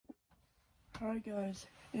Hi guys,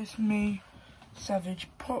 it's me, Savage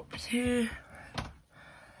Pops here.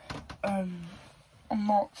 I'm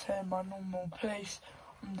not in my normal place.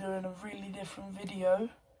 I'm doing a really different video.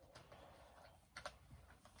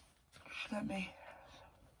 Just let me.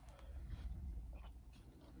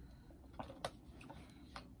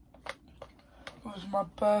 It was my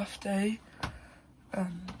birthday,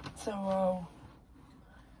 so I'll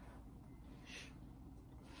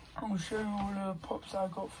show you all the pops I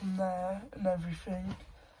got from there and everything.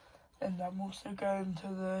 And I'm also going to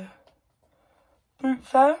the boot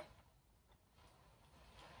fair.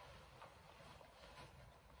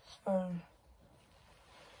 So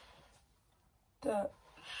that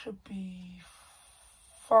should be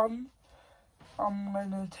fun. I'm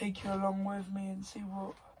going to take you along with me and see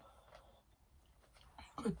what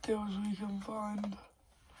good deals we can find.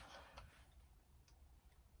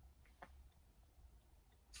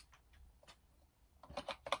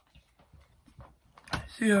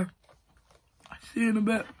 See ya. See you in a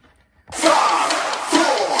bit. 5, 4,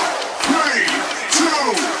 3, 2,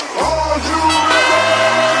 are you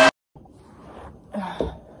ready?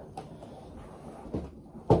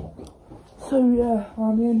 So yeah,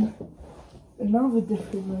 I'm in another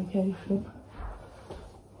different location.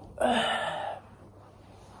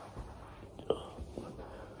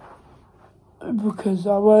 Because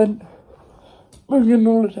I went bringing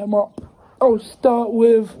all of them up. I'll start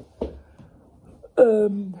with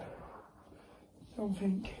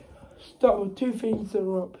start with two things that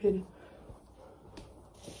are up here.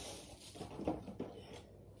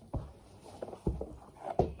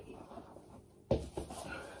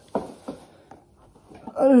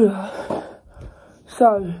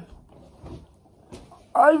 So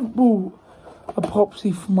I've bought a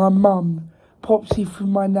Popsy for my mum, Popsy for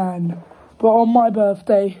my nan, but on my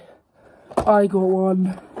birthday I got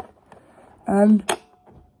one, and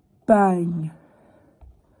bang.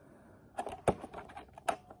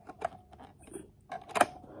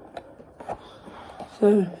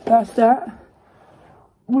 So that's that.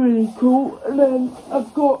 Really cool. And then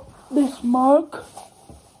I've got this mug.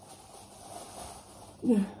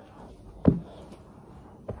 Yeah.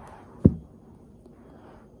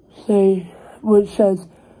 So, which says,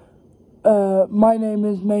 my name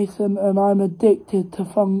is Mason and I'm addicted to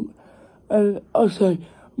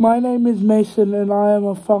my name is Mason and I am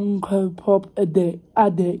a Funko Pop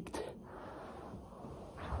addict.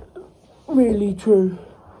 Really true.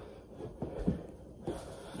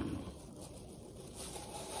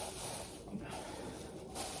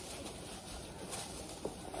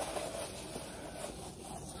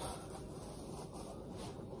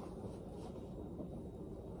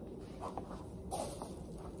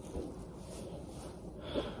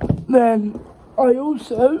 Then I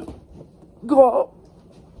also got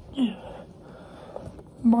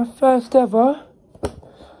my first ever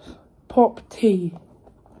Pop tea.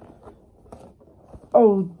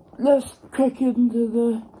 Oh, let's check into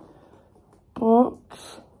the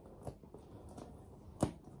box.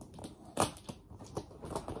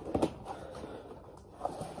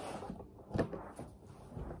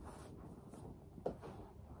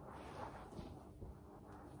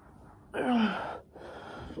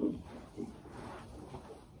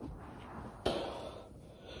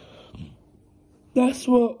 That's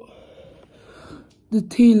what the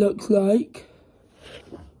tea looks like.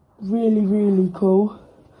 Really, really cool.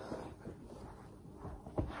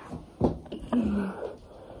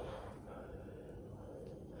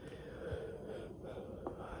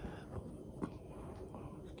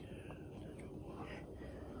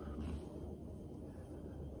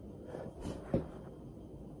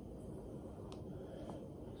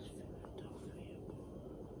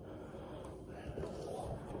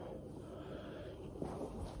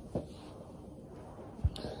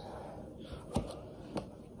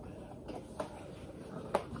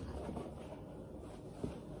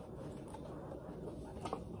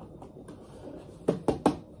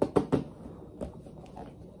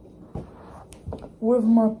 With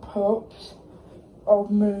my pops, I'll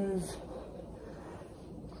move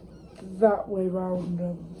that way round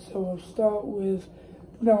them. So I'll start with,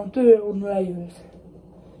 I'll do it on layers.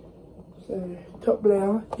 So top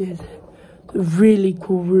layer is the really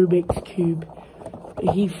cool Rubik's Cube.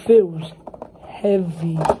 He feels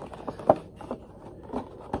heavy.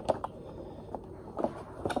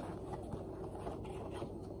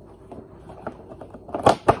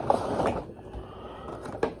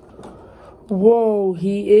 Whoa,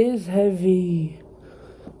 he is heavy.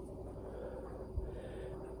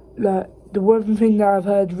 Like, the one thing that I've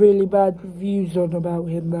heard really bad reviews on about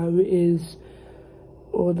him though is,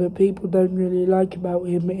 or that people don't really like about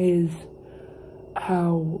him is,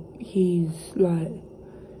 how he's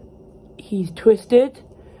twisted.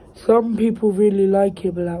 Some people really like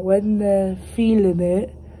it, but like when they're feeling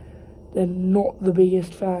it, they're not the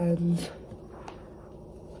biggest fans.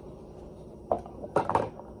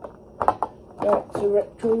 That's a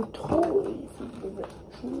retro toy from the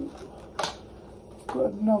retro.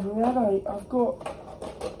 Got another red eye. I've got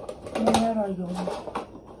my red eye on.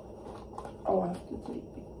 I'll have to take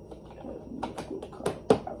it.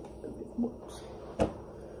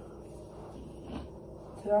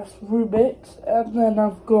 So that's Rubik's, and then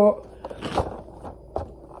I've got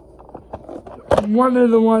one of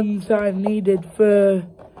the ones that I needed for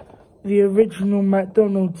the original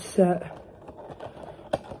McDonald's set,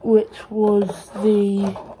 which was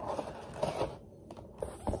the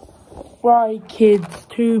Fry Kids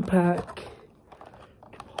 2-pack.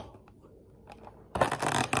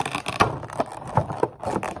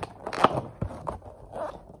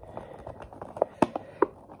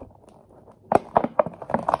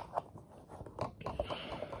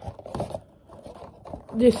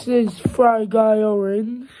 This is Fry Guy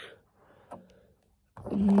Orange,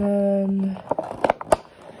 and then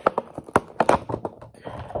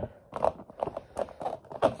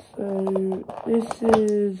so this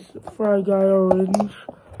is Fry Guy Orange,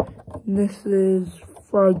 and this is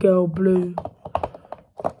Fry Girl Blue.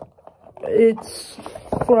 It's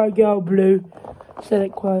Fry Girl Blue. Said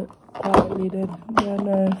it quite quietly then. I don't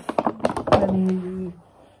know if any of you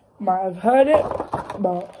might have heard it,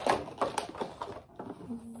 but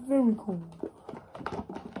very cool.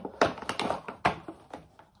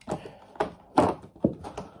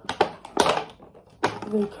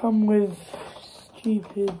 They come with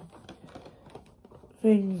stupid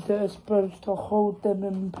things that are supposed to hold them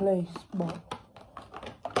in place, but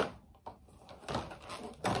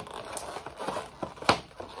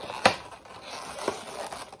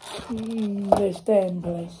they stay in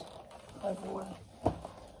place either way.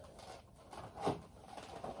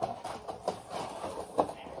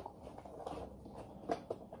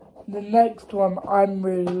 The next one I'm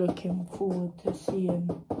really looking forward to seeing.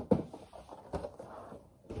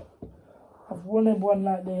 I've wanted one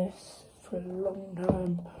like this for a long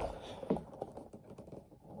time.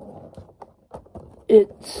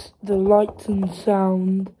 It's the Light and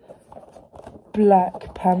Sound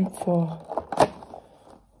Black Panther.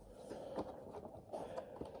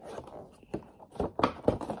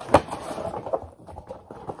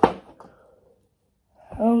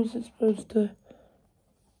 How is it supposed to?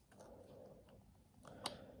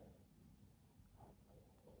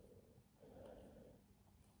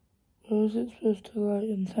 Where is it supposed to light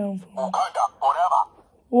and sound from?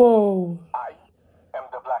 Whoa. I am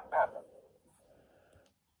the Black Panther.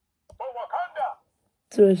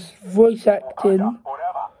 So it's voice acting.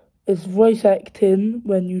 It's voice acting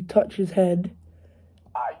when you touch his head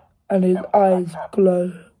and his eyes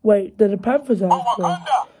glow. Wait, do the panther's eyes glow?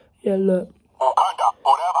 Yeah, look.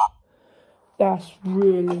 That's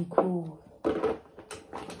really cool.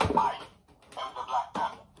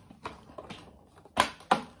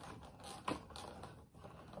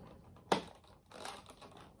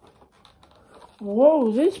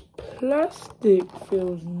 Whoa, this plastic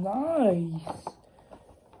feels nice.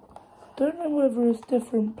 Don't know whether it's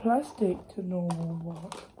different plastic to normal one.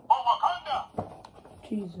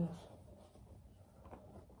 Jesus.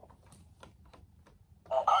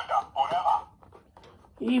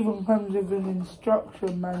 It even comes with an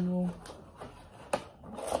instruction manual.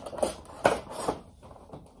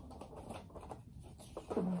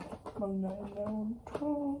 Bring that in there on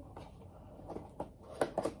top.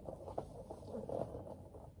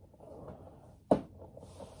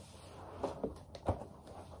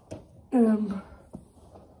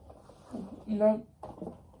 No,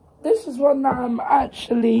 this is one that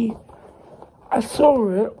I saw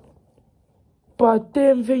it, but I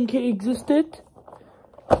didn't think it existed.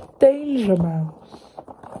 Danger Mouse.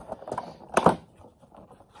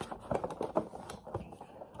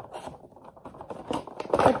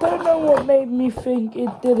 I don't know what made me think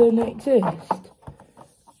it didn't exist.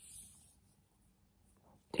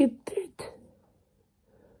 It did.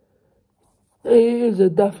 It is a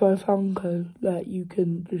Defo Funko that you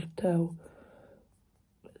can just tell.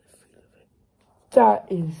 That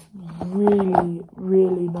is really,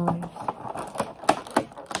 really nice.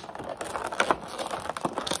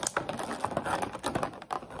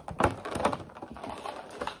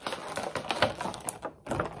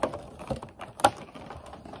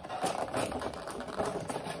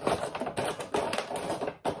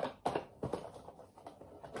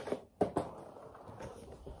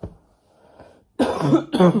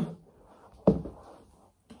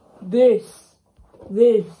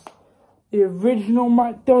 The original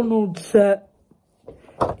McDonald's set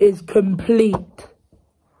is complete.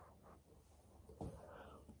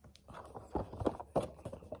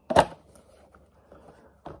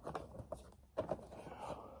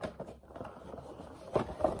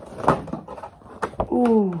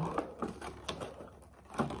 Ooh.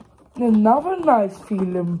 Another nice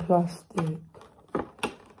feeling plastic.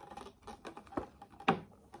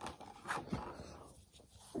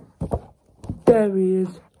 There he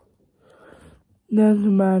is. There's the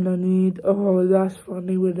man I need. Oh, that's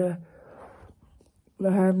funny with the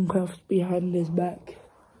handcuffs behind his back.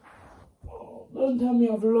 Oh, don't tell me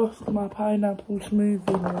I've lost my pineapple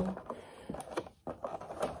smoothie now.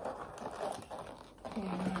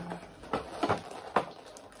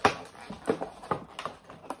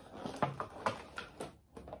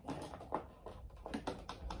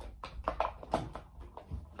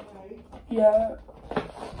 Yeah.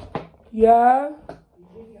 Yeah.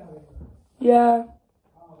 Yeah.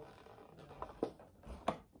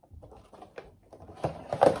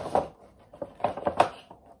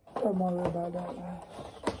 Don't worry about that, guys.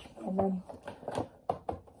 Come on.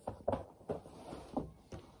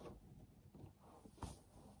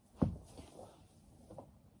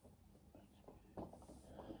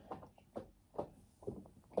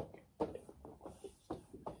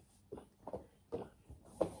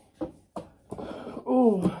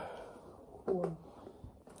 Oh.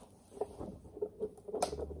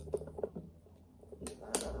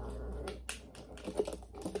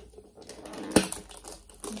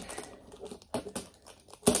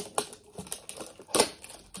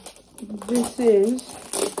 This is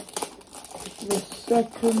the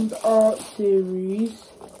second art series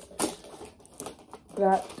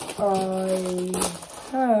that I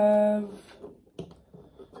have.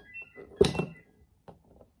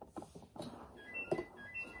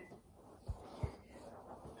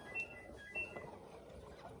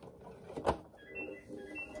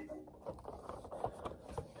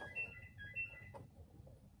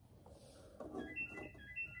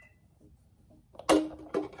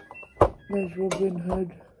 There's Robin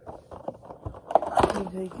Hood. I'll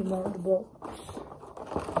take him out of the box.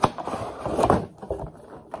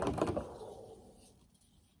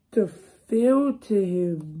 The feel to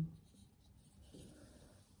him.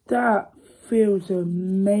 That feels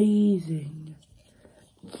amazing.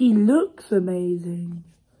 He looks amazing.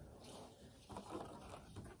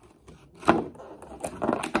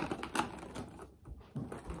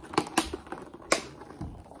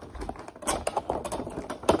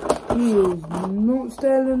 He is not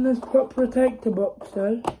staying in this Pop Protector box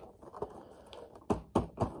though.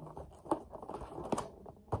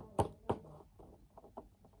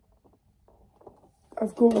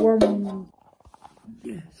 I've got one.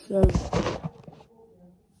 Yeah, so.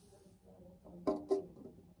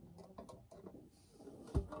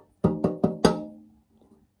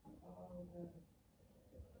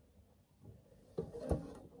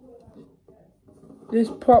 This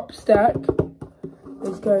pop stack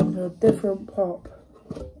is going to a different pop.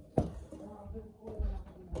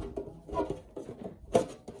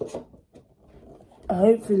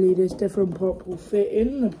 Hopefully this different pop will fit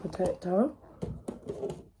in the protector.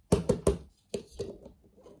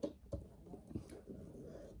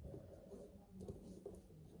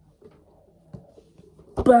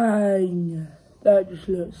 Bang! That just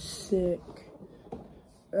looks sick.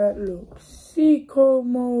 That looks sicko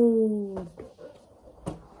mode.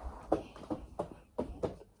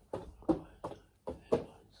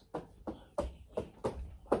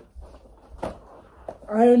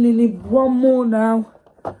 I only need one more now,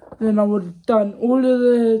 then I would have done all of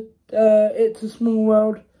the It's a Small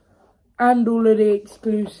World and all of the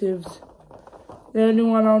exclusives. The only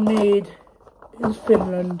one I'll need is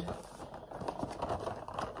Finland.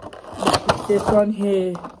 This one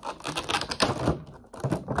here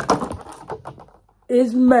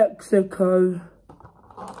is Mexico.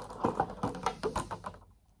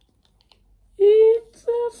 It's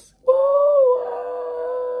a small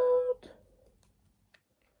world.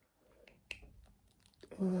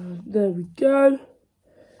 There we go.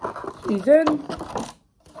 She's in.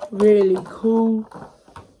 Really cool.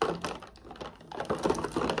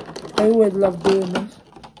 I always love doing this.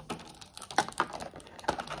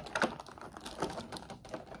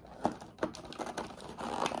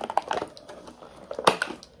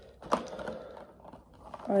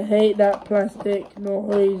 I hate that plastic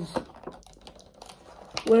noise.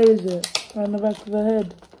 Where is it? On the back of the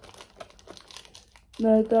head.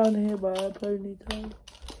 No, down here by a ponytail.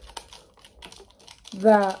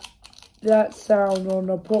 That sound on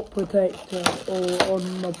a pop protector or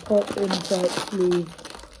on the pop insert sleeve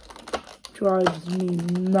drives me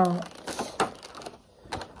nuts.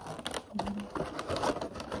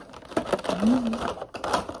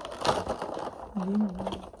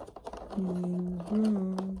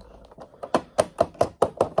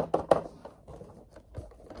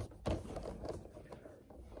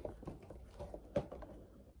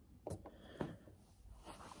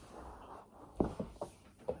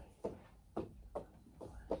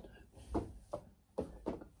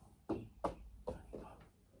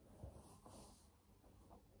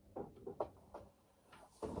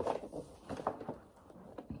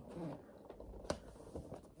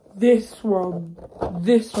 This one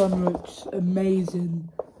looks amazing.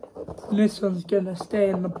 This one's gonna stay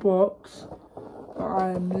in the box.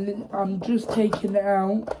 I'm just taking it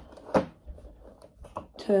out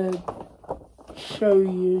to show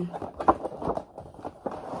you.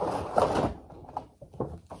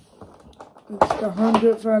 It's the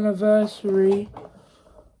 100th anniversary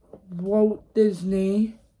Walt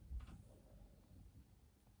Disney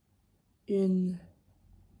in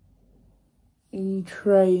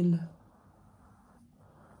train,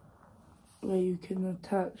 where you can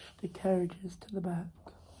attach the carriages to the back.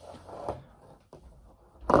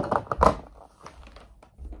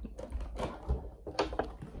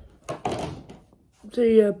 So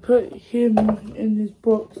yeah, put him in his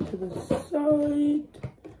box to the side.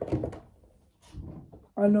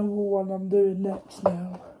 I know what one I'm doing next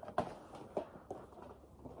now.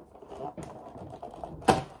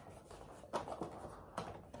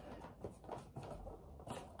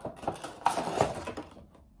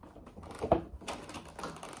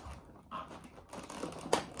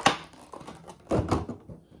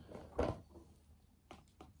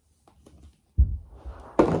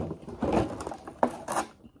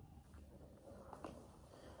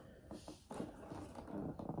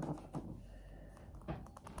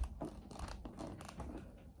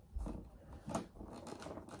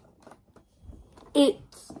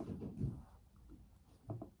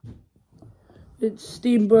 It's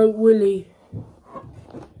Steamboat Willie.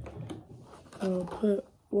 I'll put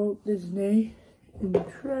Walt Disney in the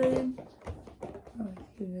train.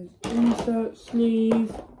 In his insert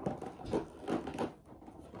sleeve.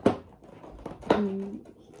 And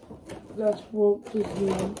that's Walt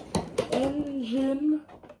Disney engine.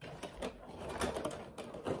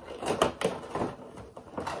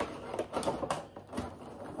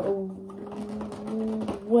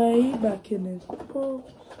 Way back in his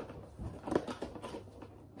box.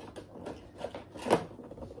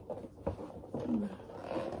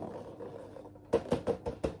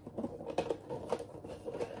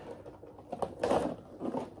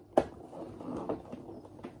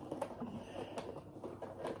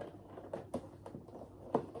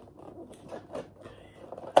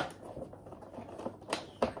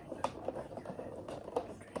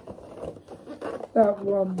 That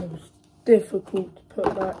one was difficult to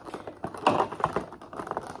put back.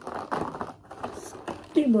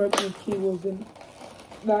 Steamboat Mickey wasn't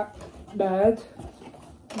that bad.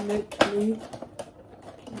 Literally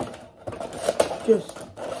just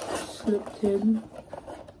slipped in.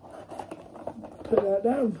 Put that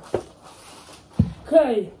down.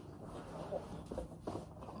 Okay.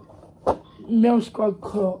 Mouse Guard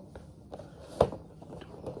Cop.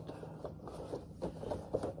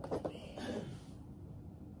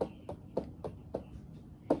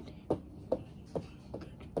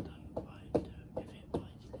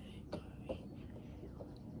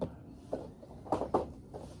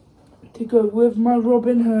 To go with my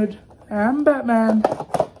Robin Hood and Batman,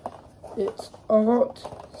 it's Art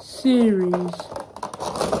Series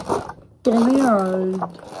Donald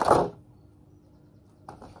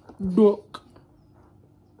Duck.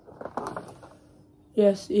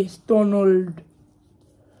 Yes, it's Donald.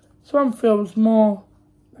 This one feels more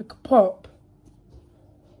like a pop.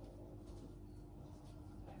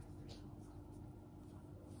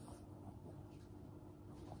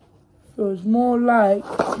 Feels more like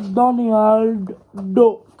Donald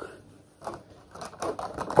Duck.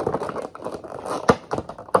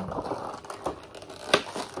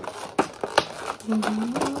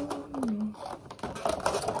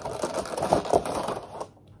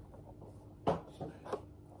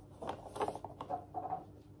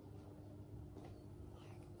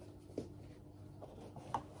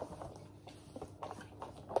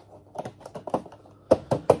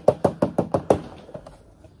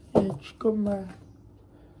 It's got my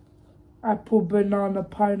apple, banana,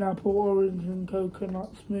 pineapple, orange and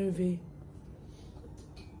coconut smoothie.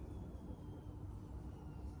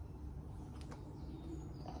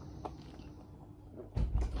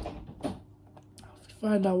 I have to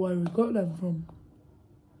find out where we got them from.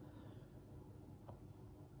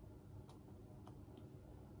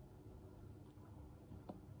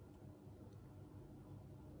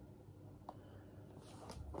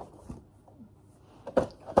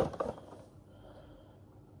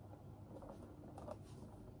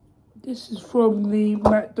 This is from the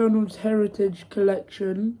McDonald's Heritage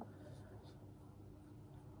Collection.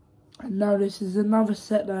 And now this is another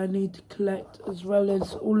set that I need to collect, as well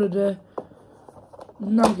as all of the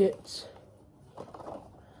nuggets.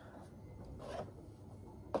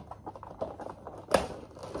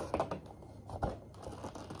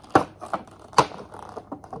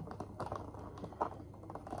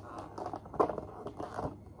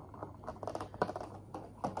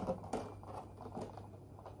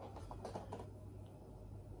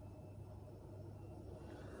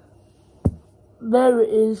 There it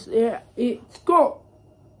is. It's got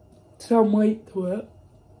some weight to it.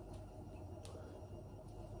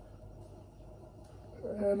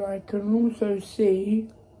 And I can also see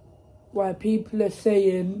why people are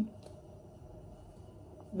saying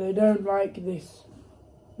they don't like this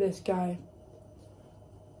guy.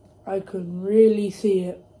 I can really see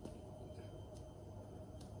it.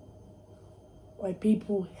 Why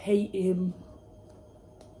people hate him.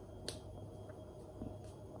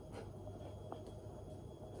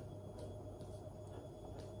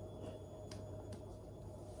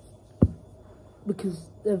 Because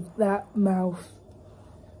of that mouth.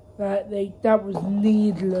 That was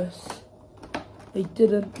needless. They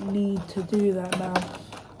didn't need to do that mouth.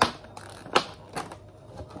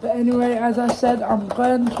 But anyway, as I said, I'm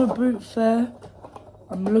going to a boot fair.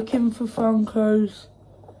 I'm looking for Funkos.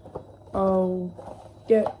 I'll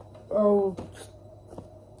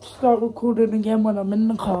start recording again when I'm in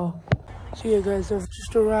the car. So yeah guys, I've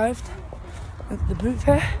just arrived at the boot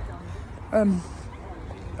fair.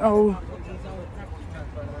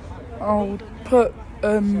 I'll put,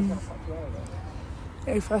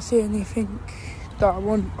 if I see anything that I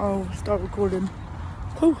want, I'll start recording.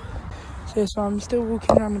 Cool. So I'm still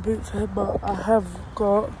walking around the boot fair, but I have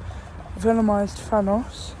got Venomized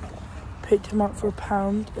Thanos. Picked him up for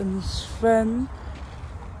 £1, and Sven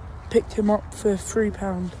picked him up for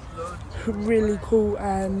 £3. Really cool,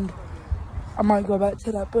 and I might go back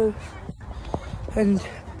to that booth and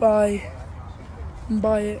buy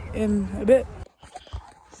it in a bit.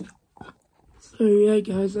 So yeah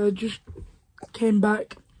guys, I just came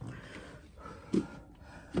back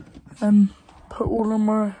and put all of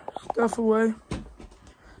my stuff away.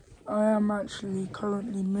 I am actually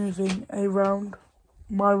currently moving around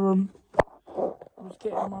my room. I was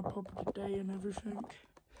getting my pop of the day and everything.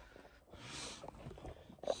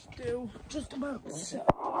 Still just about set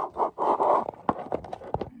up.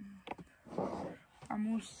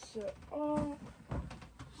 I'm all set up.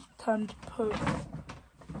 It's time to put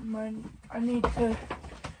I need to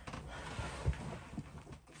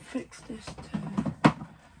fix this too.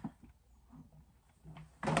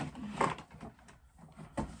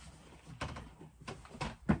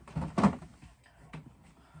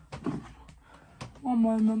 One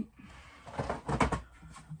moment.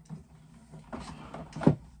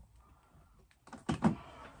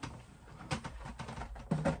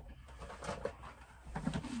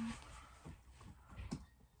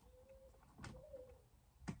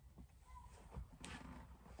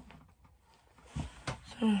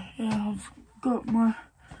 So yeah, I've got my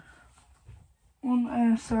on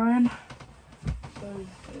air sign. So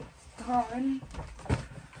it's time.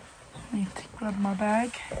 I need to grab my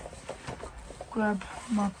bag, grab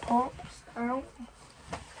my pops out,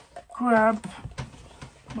 grab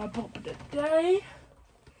my pop of the day.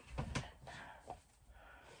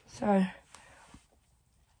 So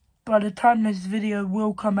by the time this video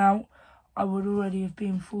will come out, I would already have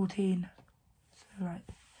been 14. So like,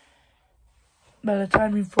 by the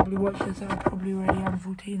time you've probably watched this, I probably already am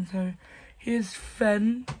 14. So here's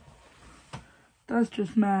Fen. That's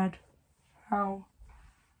just mad how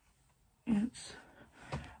it's.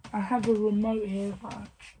 I have a remote here, but I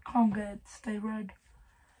can't get it to stay red.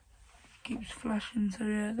 It keeps flashing. So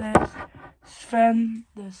yeah, there's Sven.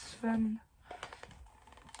 There's Sven.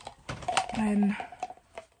 And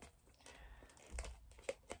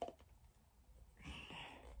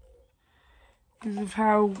because of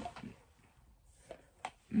how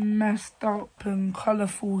messed up and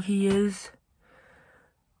colourful he is,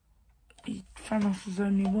 Thanos is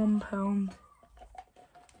only £1.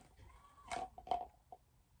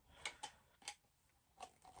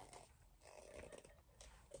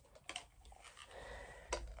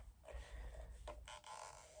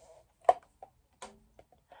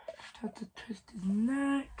 Just had to twist his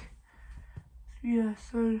neck. Yeah,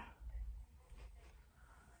 so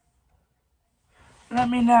let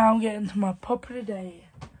me now get into my pop of the day.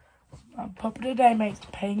 My pop of the day makes the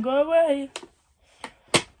pain go away.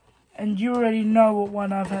 And you already know what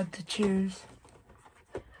one I've had to choose.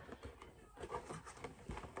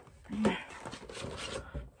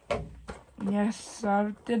 Yes,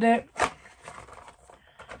 I did it.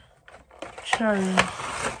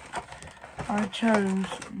 chose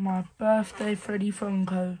my birthday Freddy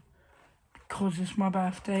Funko because it's my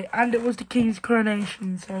birthday and it was the King's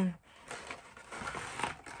coronation, so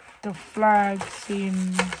the flag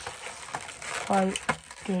seems quite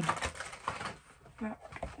good.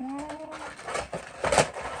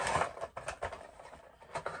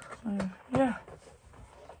 Yeah,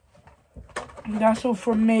 and that's all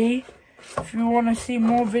from me. If you want to see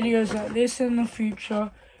more videos like this in the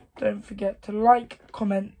future, don't forget to like,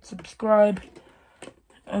 comment, subscribe,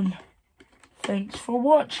 and thanks for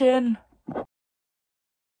watching.